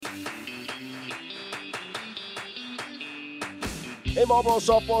Hey, Marlboro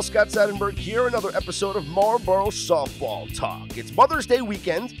Softball, Scott Seidenberg here. Another episode of Marlboro Softball Talk. It's Mother's Day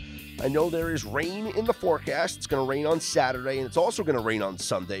weekend. I know there is rain in the forecast. It's going to rain on Saturday, and it's also going to rain on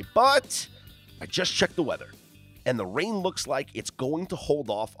Sunday. But I just checked the weather, and the rain looks like it's going to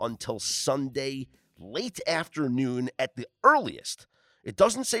hold off until Sunday late afternoon at the earliest. It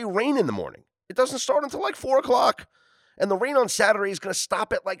doesn't say rain in the morning. It doesn't start until like 4 o'clock. And the rain on Saturday is going to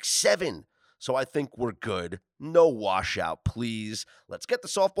stop at like 7. So I think we're good. No washout, please. Let's get the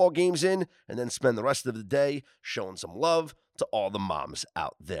softball games in and then spend the rest of the day showing some love to all the moms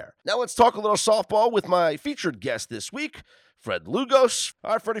out there. Now let's talk a little softball with my featured guest this week, Fred Lugos.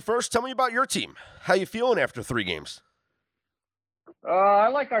 All right, Freddie, first, tell me about your team. How you feeling after 3 games? I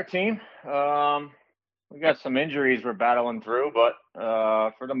like our team. We got some injuries we're battling through, but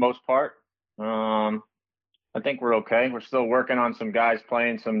for the most part, I think we're okay. We're still working on some guys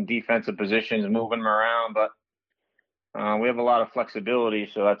playing some defensive positions, moving them around, but we have a lot of flexibility,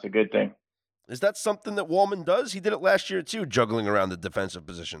 so that's a good thing. Is that something that Wallman does? He did it last year too, juggling around the defensive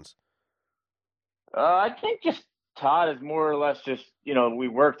positions. I think just Todd is more or less just, we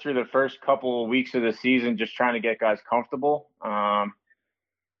worked through the first couple of weeks of the season just trying to get guys comfortable.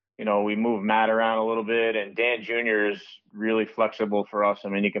 We move Matt around a little bit, and Dan Jr. is really flexible for us. I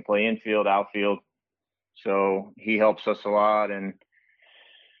mean, he can play infield, outfield. So he helps us a lot. And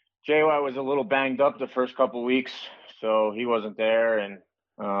JY was a little banged up the first couple of weeks, so he wasn't there. And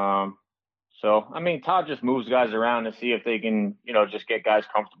Todd just moves guys around to see if they can, just get guys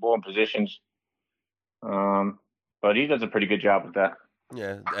comfortable in positions. But he does a pretty good job with that.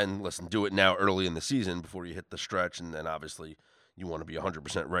 Yeah, and listen, do it now early in the season before you hit the stretch, and then obviously you want to be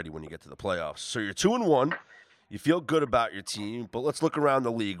 100% ready when you get to the playoffs. So you're 2-1. You feel good about your team, but let's look around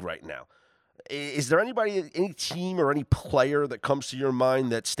the league right now. Is there any team or any player that comes to your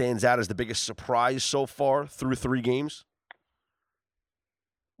mind that stands out as the biggest surprise so far through 3 games?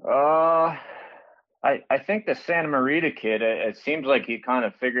 I think the Santa Marita kid, it seems like he kind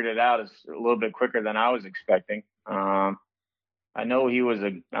of figured it out a little bit quicker than I was expecting. I know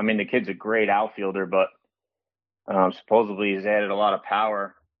the kid's a great outfielder, but supposedly he's added a lot of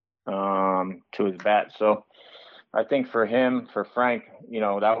power to his bat. So I think for him, for Frank,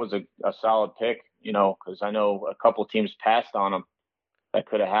 that was a solid pick, because I know a couple teams passed on him that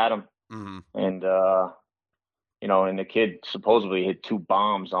could have had him. Mm-hmm. And, and the kid supposedly hit 2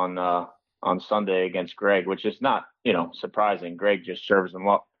 bombs on Sunday against Greg, which is not, surprising. Greg just serves them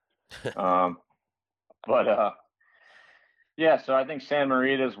up. So I think San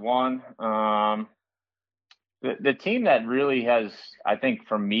Marita's one. The team that really has, I think,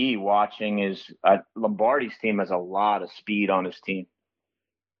 for me watching is Lombardi's team has a lot of speed on his team,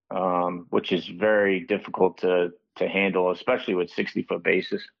 which is very difficult to handle, especially with 60-foot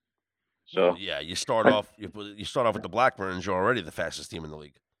bases. So well, yeah, you start off with the Blackburns. You're already the fastest team in the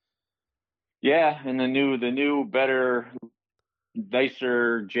league. Yeah, and the new, better,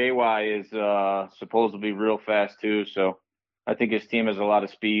 nicer JY is supposed to be real fast too. So I think his team has a lot of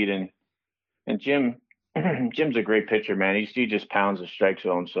speed, and Jim's a great pitcher, man. He just pounds the strike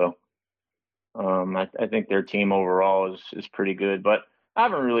zone. So I think their team overall is pretty good. But I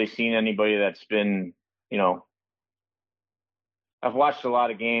haven't really seen anybody that's been, I've watched a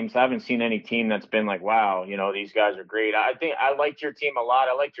lot of games. I haven't seen any team that's been like, wow, these guys are great. I think I liked your team a lot.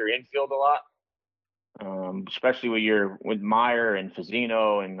 I liked your infield a lot, especially with Meyer and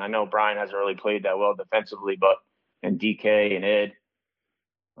Fazzino. And I know Brian hasn't really played that well defensively, and DK and Ed.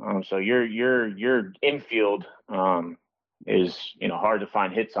 So your infield is hard to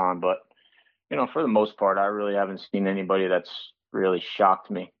find hits on, but for the most part, I really haven't seen anybody that's really shocked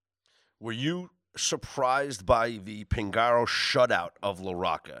me. Were you surprised by the Pingaro shutout of La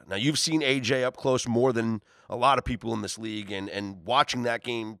Rocca? Now you've seen AJ up close more than a lot of people in this league, and watching that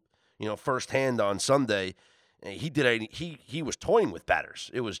game, firsthand on Sunday, he was toying with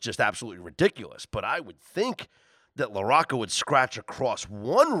batters. It was just absolutely ridiculous. But I would think that La Rocca would scratch across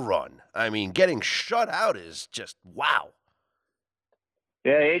 1 run. I mean, getting shut out is just wow.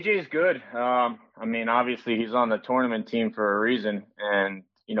 Yeah, AJ's good. Obviously he's on the tournament team for a reason, and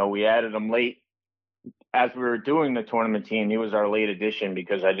we added him late. As we were doing the tournament team, he was our late addition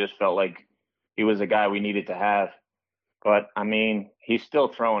because I just felt like he was a guy we needed to have. But he's still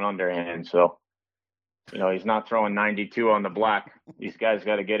throwing underhand, so he's not throwing 92 on the black. These guys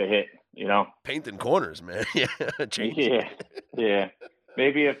got to get a hit. Painting corners, man. Yeah.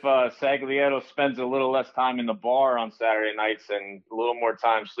 Maybe if Saglietto spends a little less time in the bar on Saturday nights and a little more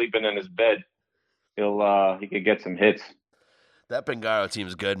time sleeping in his bed, he could get some hits. That Pingaro team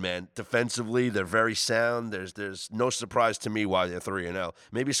is good, man. Defensively, they're very sound. There's no surprise to me why they're 3-0.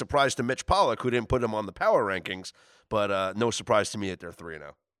 Maybe surprise to Mitch Pollack, who didn't put them on the power rankings, but no surprise to me that they're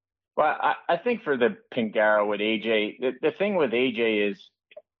 3-0. Well, I think for the Pingaro with AJ, the thing with AJ is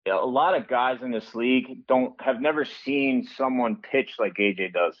a lot of guys in this league have never seen someone pitch like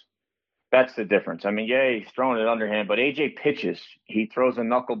AJ does. That's the difference. I mean, yeah, he's throwing it underhand, but AJ pitches. He throws a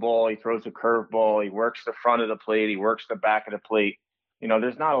knuckleball, he throws a curveball, he works the front of the plate, he works the back of the plate.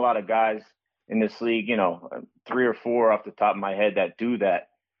 There's not a lot of guys in this league, 3 or 4 off the top of my head that do that.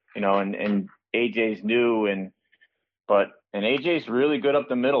 And AJ's new and AJ's really good up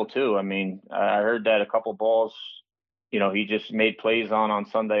the middle too. I mean, I heard that a couple balls, he just made plays on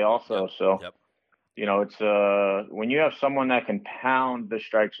Sunday also. Yep. So, Yep. It's when you have someone that can pound the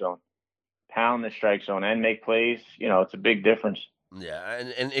strike zone and make plays, it's a big difference. Yeah,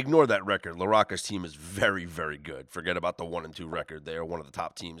 and ignore that record. LaRocca's team is very, very good. Forget about the 1-2 record. They are one of the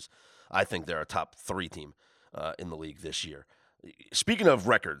top teams. I think they're a top 3 team in the league this year. Speaking of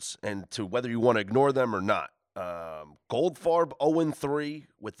records, and to whether you want to ignore them or not, Goldfarb 0-3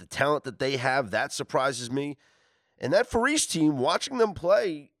 with the talent that they have, that surprises me. And that Farice team, watching them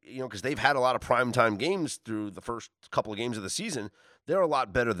play, because they've had a lot of primetime games through the first couple of games of the season, they're a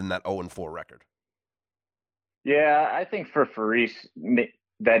lot better than that 0-4 record. Yeah, I think for Farice,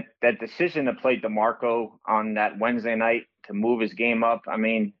 that decision to play DeMarco on that Wednesday night to move his game up, I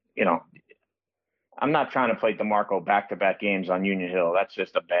mean, I'm not trying to play DeMarco back-to-back games on Union Hill. That's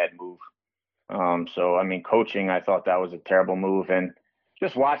just a bad move. So, I mean, coaching, I thought that was a terrible move. And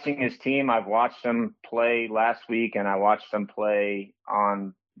just watching his team, I've watched them play last week, and I watched them play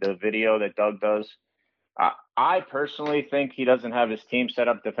on the video that Doug does. I personally think he doesn't have his team set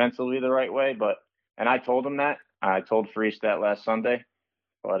up defensively the right way, and I told him that. I told Farice that last Sunday.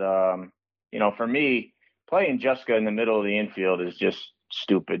 But, for me, playing Juska in the middle of the infield is just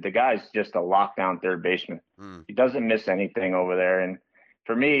stupid. The guy's just a lockdown third baseman. He doesn't miss anything over there. And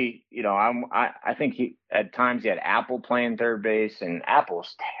for me, I think at times he had Apple playing third base, and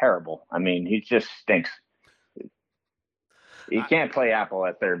Apple's terrible. I mean, he just stinks. You can't play Apple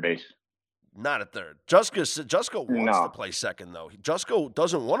at third base. Not at third. Jusko wants to play second, though. Jusko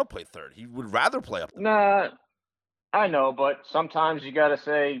doesn't want to play third. He would rather play up. Nah, I know, but sometimes you got to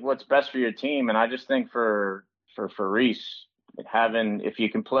say what's best for your team. And I just think for Farice, if you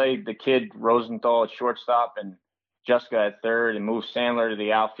can play the kid Rosenthal at shortstop and Juska at third and move Sandler to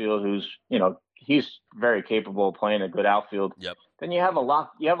the outfield, who's, he's very capable of playing a good outfield. Yep. Then you have a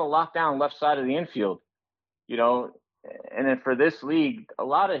lockdown left side of the infield, And then for this league, a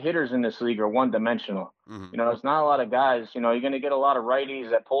lot of hitters in this league are one-dimensional. Mm-hmm. It's not a lot of guys. You're going to get a lot of righties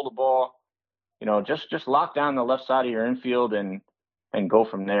that pull the ball. Just lock down the left side of your infield and go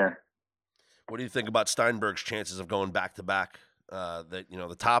from there. What do you think about Steinberg's chances of going back-to-back?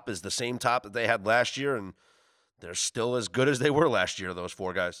 The top is the same top that they had last year, and they're still as good as they were last year, those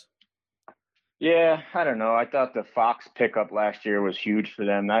 4 guys. Yeah, I don't know. I thought the Fox pickup last year was huge for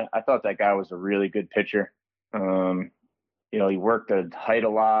them. I thought that guy was a really good pitcher. He worked the height a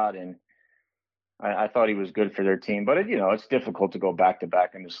lot, and I thought he was good for their team. But, it's difficult to go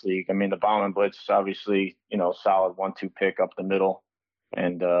back-to-back in this league. I mean, the Bauman Blitz, obviously, solid 1-2 pick up the middle.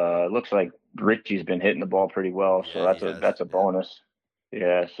 And it looks like Richie's been hitting the ball pretty well, so that's a bonus.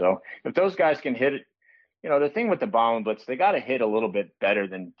 Yeah, so if those guys can hit it, the thing with the Bauman Blitz, they got to hit a little bit better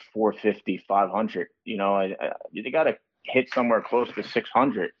than 450, 500. They got to hit somewhere close to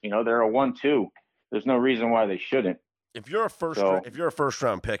 600. They're a 1-2. There's no reason why they shouldn't. If you're a first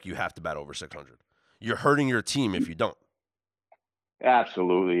round pick, you have to bat over 600. You're hurting your team if you don't.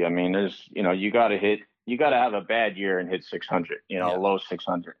 Absolutely. I mean, there's you got to have a bad year and hit 600. A low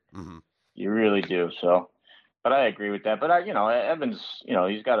 600. Mm-hmm. You really do. So, but I agree with that. But Evans,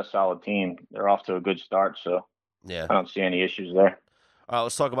 he's got a solid team. They're off to a good start. So yeah, I don't see any issues there.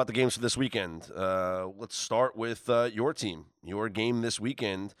 Let's talk about the games for this weekend. Let's start with your team. Your game this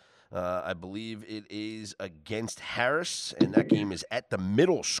weekend. I believe it is against Harris, and that game is at the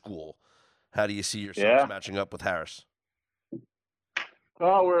middle school. How do you see yourselves matching up with Harris?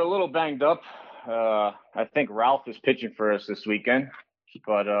 Well, we're a little banged up. I think Ralph is pitching for us this weekend,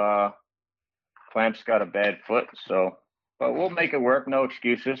 but Clamp's got a bad foot, but we'll make it work. No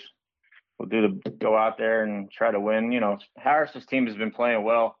excuses. We'll go out there and try to win. Harris's team has been playing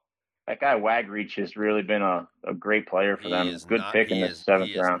well. That guy Wagreach has really been a great player for them. Good pick in the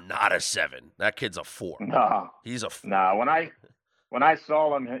 7th round. Not a 7. That kid's a 4. No, he's a 4. No, when I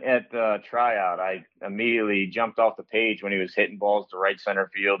saw him at the tryout, I immediately jumped off the page when he was hitting balls to right center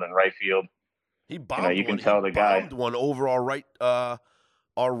field and right field. He bombed you can tell the guy bombed one over our right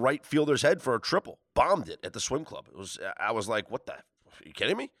our right fielder's head for a triple. Bombed it at the swim club. I was like, what the? Are you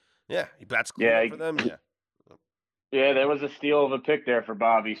kidding me? Yeah, he bats clean for them. Yeah. Yeah, there was a steal of a pick there for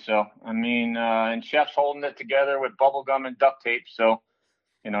Bobby. So, I mean, and Chef's holding it together with bubble gum and duct tape. So,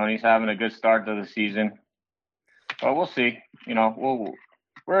 and he's having a good start to the season. But we'll see.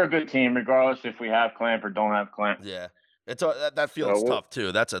 We're a good team, regardless if we have Clamp or don't have Clamp. Yeah, that feels tough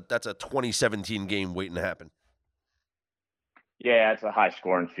too. That's a 2017 game waiting to happen. Yeah, it's a high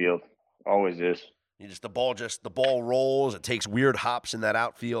scoring field. Always is. The ball rolls. It takes weird hops in that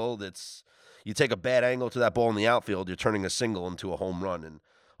outfield. You take a bad angle to that ball in the outfield, you're turning a single into a home run, and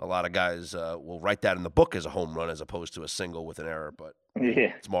a lot of guys will write that in the book as a home run as opposed to a single with an error. But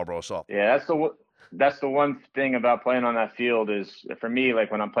it's Marlboro softball. Yeah, that's the one thing about playing on that field is, for me,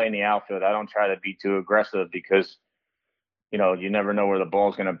 like when I'm playing the outfield, I don't try to be too aggressive because you never know where the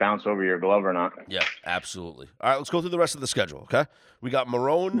ball's going to bounce over your glove or not. Yeah, absolutely. All right, let's go through the rest of the schedule, okay? We got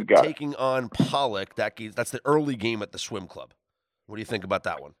Marone taking on Pollock. That's the early game at the swim club. What do you think about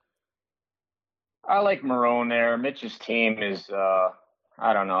that one? I like Marone there. Mitch's team is,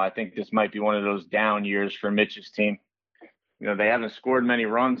 I don't know. I think this might be one of those down years for Mitch's team. They haven't scored many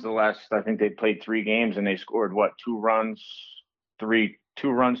runs I think they played 3 games and they scored, 2 runs, 2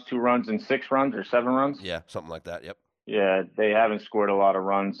 runs and 6 runs or 7 runs? Yeah, something like that, yep. Yeah, they haven't scored a lot of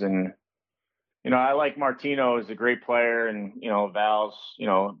runs. And, I like Martino as a great player and, Val's,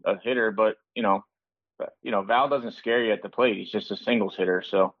 a hitter, but, Val doesn't scare you at the plate. He's just a singles hitter.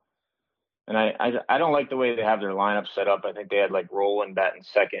 So, and I don't like the way they have their lineup set up. I think they had Roland batting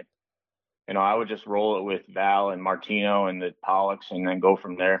second. I would just roll it with Val and Martino and the Pollocks and then go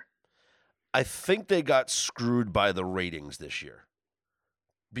from there. I think they got screwed by the ratings this year.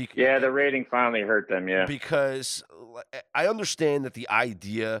 Yeah, the rating finally hurt them, yeah. Because I understand that the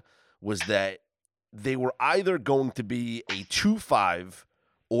idea was that they were either going to be a 2-5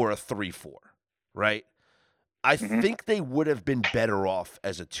 or a 3-4, right? I think they would have been better off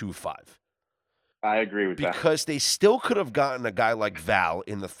as a 2-5. I agree with that. Because they still could have gotten a guy like Val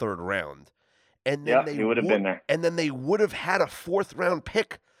in the 3rd round. And then he would have been there. And then they would have had a 4th-round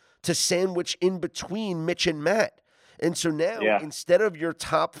pick to sandwich in between Mitch and Matt. And so now, instead of your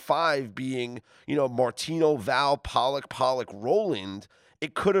top 5 being, Martino, Val, Pollock, Roland,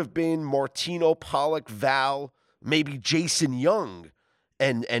 it could have been Martino, Pollock, Val, maybe Jason Young,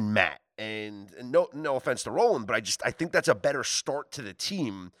 and Matt. And no offense to Roland, but I think that's a better start to the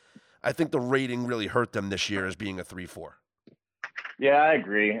team. I think the rating really hurt them this year as being a 3-4. Yeah, I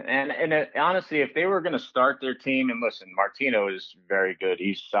agree. And honestly, if they were going to start their team, and listen, Martino is very good.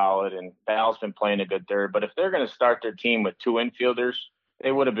 He's solid, and Val's been playing a good third. But if they're going to start their team with 2 infielders,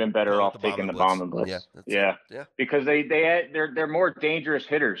 they would have been better off taking the bomb and blitz. Yeah. Because they're more dangerous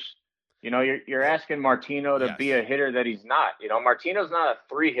hitters. You're asking Martino to be a hitter that he's not. Martino's not a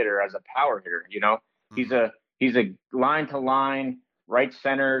 3 hitter as a power hitter. He's a line to line, right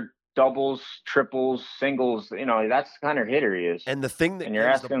center, doubles, triples, singles. That's the kind of hitter he is. And the thing that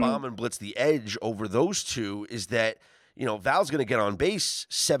gives the bomb and blitz the edge over those two is that Val's going to get on base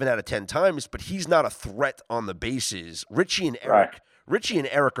 7 out of 10 times, but he's not a threat on the bases. Richie and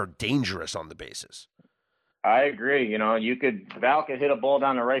Eric are dangerous on the bases. I agree. Val could hit a ball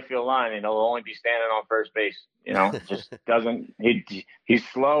down the right field line and he'll only be standing on first base. Just doesn't. He's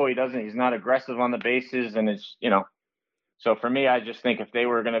slow. He's not aggressive on the bases, and it's. So for me, I just think if they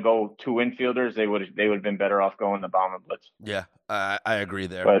were going to go 2 infielders, they would have been better off going the bomb and blitz. Yeah, I agree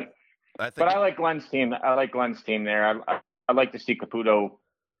there. But I like Glenn's team. I like Glenn's team there. I'd like to see Caputo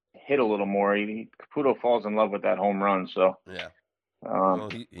hit a little more. Caputo falls in love with that home run. So yeah.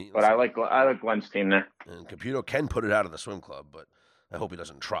 But I like Glenn's team there. And Caputo can put it out of the swim club, but I hope he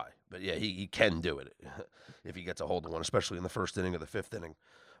doesn't try. But yeah, he can do it if he gets a hold of one, especially in the 1st inning or the 5th inning.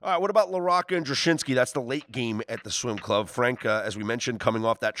 All right, what about LaRocca and Drashinsky? That's the late game at the swim club. Frank, as we mentioned, coming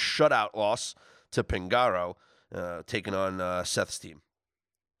off that shutout loss to Pingaro, taking on Seth's team.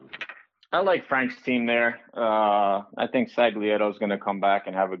 I like Frank's team there. I think Saglietto's going to come back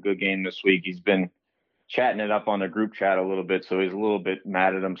and have a good game this week. He's been chatting it up on the group chat a little bit, so he's a little bit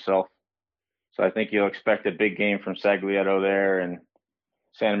mad at himself. So I think you'll expect a big game from Saglietto there, and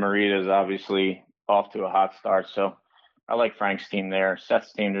Santa Maria is obviously off to a hot start. So I like Frank's team there.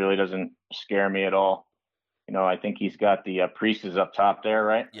 Seth's team really doesn't scare me at all. I think he's got the Priestes up top there,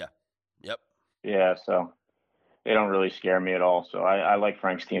 right? Yeah. Yep. Yeah, so they don't really scare me at all. So I like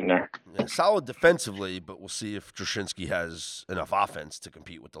Frank's team there. Yeah, solid defensively, but we'll see if Drashinsky has enough offense to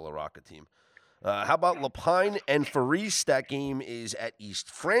compete with the LaRocca team. How about Lapine and Faris? That game is at East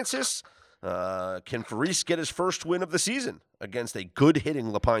Francis. Can Faris get his first win of the season against a good-hitting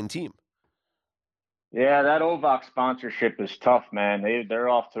Lapine team? Yeah, that Ovox sponsorship is tough, man. They're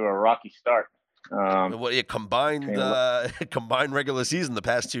off to a rocky start. What it combined Between combined regular season the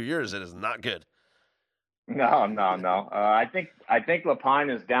past 2 years, it is not good. No, no, no. I think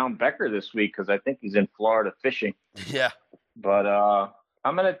Lapine is down Becker this week because I think he's in Florida fishing. Yeah. But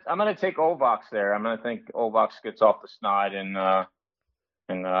I'm gonna take Ovox there. I'm gonna think Ovox gets off the snide and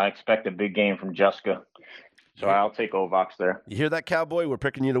I expect a big game from Jessica. So I'll take Ovox there. You hear that, Cowboy? We're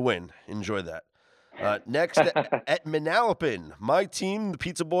picking you to win. Enjoy that. Next at Manalapan, my team, the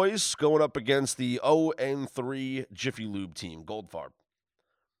Pizza Boys, going up against the 0-3 Jiffy Lube team, Goldfarb.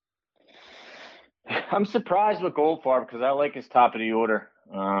 I'm surprised with Goldfarb because I like his top of the order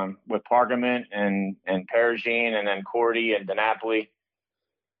with Pargament and Perugine and then Cordy and DiNapoli.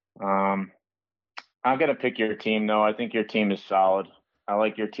 I'm gonna pick your team though. I think your team is solid. I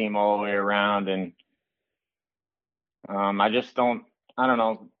like your team all the way around, and I just don't. I don't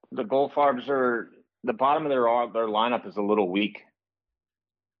know. The Goldfarbs are the bottom of their lineup is a little weak,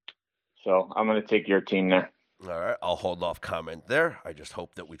 so I'm gonna take your team there. All right, I'll hold off comment there. I just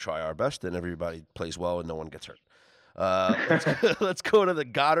hope that we try our best and everybody plays well and no one gets hurt. Let's go to the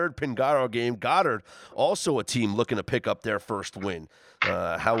Goddard-Pingaro game. Goddard, also a team looking to pick up their first win.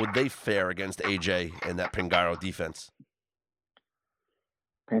 How would they fare against AJ and that Pingaro defense?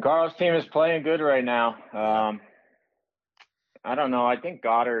 Pingaro's team is playing good right now. I don't know. I think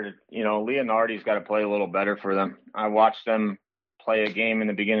Goddard, Leonardi's got to play a little better for them. I watched them play a game in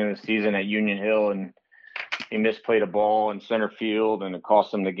the beginning of the season at Union Hill, and he misplayed a ball in center field, and it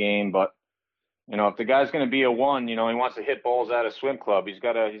cost him the game. But if the guy's going to be a one, he wants to hit balls out of swim club. He's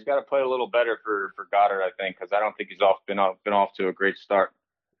got to play a little better for Goddard, I think, because I don't think he's been off to a great start.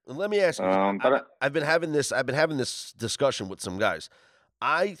 Let me ask you. I've been having this discussion with some guys.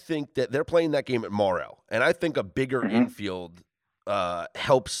 I think that they're playing that game at Morrell, and I think a bigger infield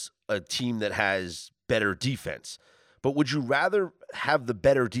helps a team that has better defense. But would you rather have the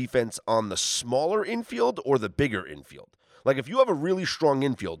better defense on the smaller infield or the bigger infield? Like, if you have a really strong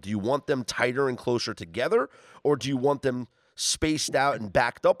infield, do you want them tighter and closer together, or do you want them spaced out and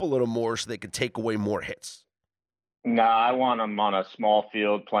backed up a little more so they can take away more hits? No, I want them on a small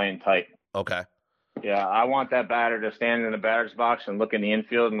field playing tight. Okay. Yeah, I want that batter to stand in the batter's box and look in the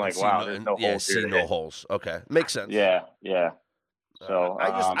infield and wow, there's no holes here. No holes. Okay, makes sense. Yeah. So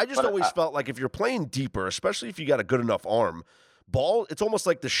I just always felt like if you're playing deeper, especially if you got a good enough arm, it's almost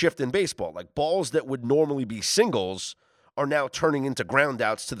like the shift in baseball. Like, balls that would normally be singles are now turning into ground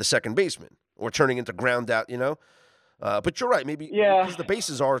outs to the second baseman or turning into ground out, But you're right, maybe because the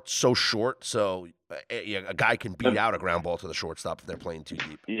bases are so short, so a guy can beat out a ground ball to the shortstop if they're playing too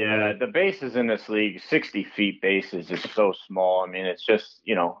deep. Yeah, the bases in this league, 60 feet bases is so small. I mean, it's just,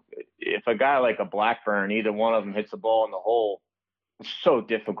 if a guy like a Blackburn, either one of them hits the ball in the hole, it's so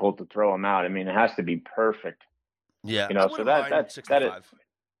difficult to throw him out. I mean, it has to be perfect. Yeah, so that is.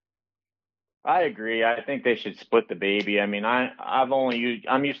 I agree. I think they should split the baby. I mean,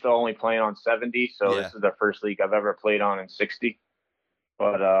 I'm used to only playing on 70, so This is the first league I've ever played on in 60.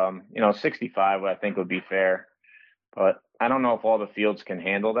 But 65 I think would be fair. But I don't know if all the fields can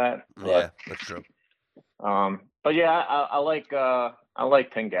handle that. Yeah, that's true. But yeah, I like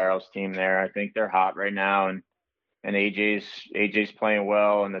Pingaro's team there. I think they're hot right now, and AJ's playing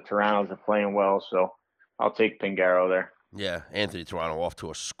well, and the Torontos are playing well. So I'll take Pingaro there. Yeah, Anthony Toronto off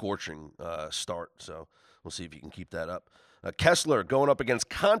to a scorching start, so we'll see if he can keep that up. Kessler going up against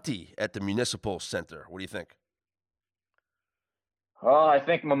Conti at the Municipal Center. What do you think? Oh, I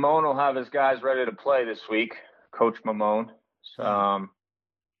think Mamone will have his guys ready to play this week, Coach Mamone. So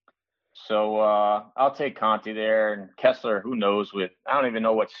I'll take Conti there, and Kessler, who knows I don't even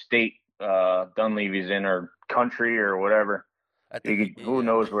know what state Dunleavy's in or country or whatever. Who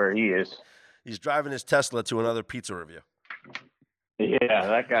knows where he is. He's driving his Tesla to another pizza review. Yeah,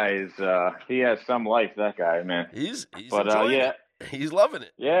 that guy is. He has some life. That guy, man. He's enjoying it. He's loving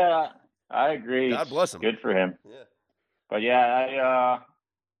it. Yeah, I agree. God bless him. Good for him. Yeah. But yeah,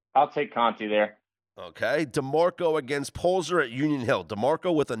 I'll take Conti there. Okay, DeMarco against Polzer at Union Hill.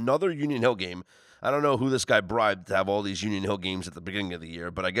 DeMarco with another Union Hill game. I don't know who this guy bribed to have all these Union Hill games at the beginning of the year,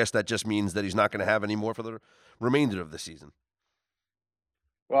 but I guess that just means that he's not going to have any more for the remainder of the season.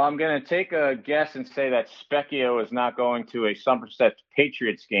 Well, I'm going to take a guess and say that Specchio is not going to a Somerset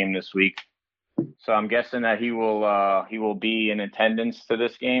Patriots game this week. So I'm guessing that he will be in attendance to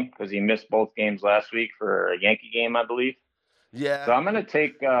this game because he missed both games last week for a Yankee game, I believe. Yeah. So I'm going to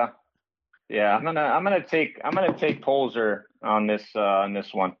take I'm going to take Polzer on this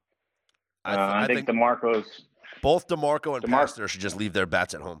one. I think DeMarco's both DeMarco and Pastor should just leave their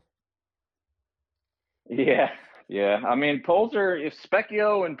bats at home. Yeah. Yeah, I mean Polzer, if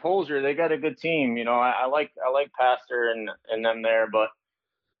Specchio and Polzer, they got a good team. I like Pastor and them there, but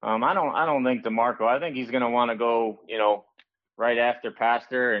I don't think DeMarco. I think he's going to want to go, right after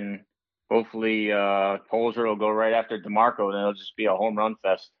Pastor, and hopefully Polzer will go right after DeMarco, and it'll just be a home run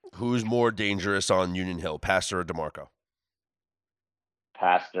fest. Who's more dangerous on Union Hill, Pastor or DeMarco?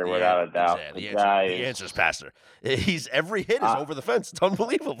 Pastor, without a doubt. The answer's Pastor. Every hit is over the fence. It's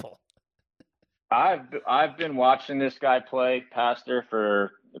unbelievable. I've been watching this guy play, Pastor,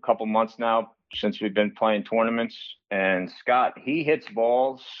 for a couple months now since we've been playing tournaments. And Scott, he hits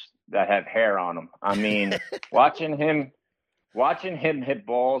balls that have hair on them. I mean, watching him hit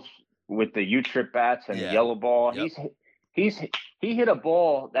balls with the U-trip bats and the yellow ball. Yep. He hit a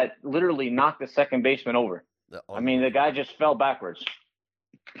ball that literally knocked the second baseman over. I mean, the guy just fell backwards.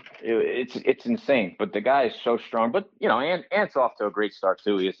 It's insane, but the guy is so strong. But Ant's off to a great start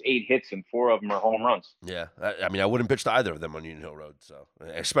too. He has 8 hits and 4 of them are home runs. Yeah, I mean, I wouldn't pitch to either of them on Union Hill Road. So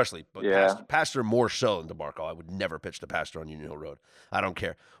especially, but Pastor more so than DeMarco. I would never pitch to Pastor on Union Hill Road. I don't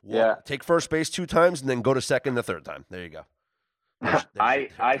care. Take first base 2 times and then go to second the third time. There you go. I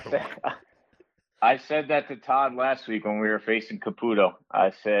said that to Todd last week when we were facing Caputo.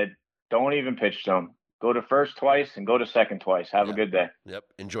 I said, don't even pitch to him. Go to first twice and go to second twice. Have a good day. Yep.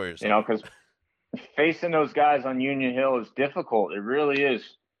 Enjoy yourself. Because facing those guys on Union Hill is difficult. It really is.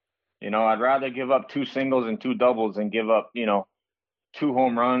 I'd rather give up 2 singles and 2 doubles than give up, 2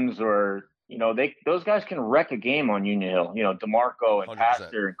 home runs or, those guys can wreck a game on Union Hill. DeMarco and 100%.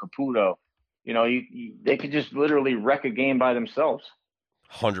 Pastor and Caputo. They could just literally wreck a game by themselves.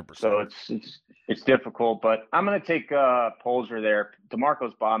 100%. So it's difficult, but I'm going to take Polzer there.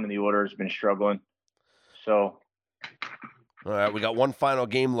 DeMarco's bottom in the order has been struggling. So, all right, we got one final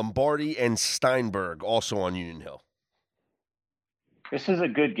game, Lombardi and Steinberg, also on Union Hill. This is a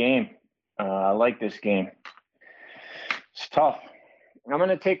good game. I like this game. It's tough. I'm going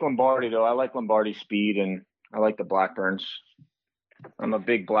to take Lombardi, though. I like Lombardi's speed, and I like the Blackburns. I'm a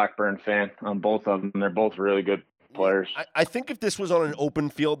big Blackburn fan on both of them. They're both really good players. I think if this was on an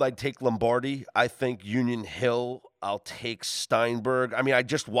open field, I'd take Lombardi. I think Union Hill, I'll take Steinberg. I mean, I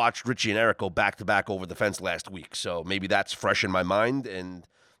just watched Richie and Eric go back-to-back over the fence last week, so maybe that's fresh in my mind, and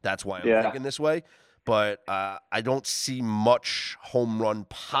that's why I'm thinking this way. But I don't see much home run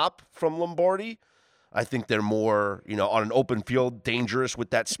pop from Lombardi. I think they're more, on an open field, dangerous with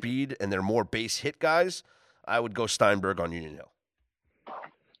that speed, and they're more base hit guys. I would go Steinberg on Union Hill.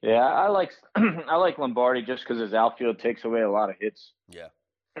 Yeah, I like Lombardi just because his outfield takes away a lot of hits. Yeah.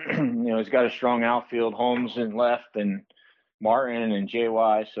 He's got a strong outfield, Holmes in left and Martin and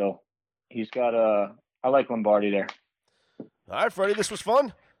JY. So I like Lombardi there. All right, Freddie, this was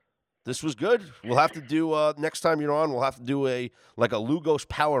fun. This was good. We'll have to do, next time you're on, we'll have to do a Lugos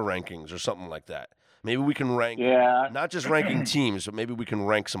power rankings or something like that. Maybe we can rank, not just ranking teams, but maybe we can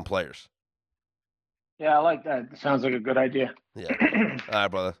rank some players. Yeah, I like that. Sounds like a good idea. Yeah. All right,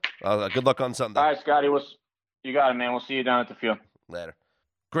 brother. Good luck on Sunday. All right, Scotty. You got it, man. We'll see you down at the field. Later.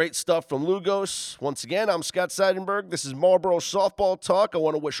 Great stuff from Lugos. Once again, I'm Scott Seidenberg. This is Marlboro Softball Talk. I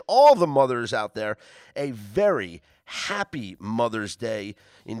want to wish all the mothers out there a very happy Mother's Day.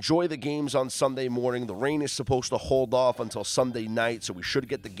 Enjoy the games on Sunday morning. The rain is supposed to hold off until Sunday night, so we should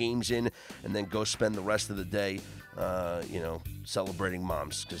get the games in and then go spend the rest of the day celebrating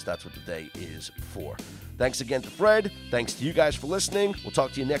moms, because that's what the day is for. Thanks again to Fred. Thanks to you guys for listening. We'll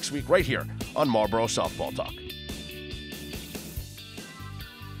talk to you next week right here on Marlboro Softball Talk.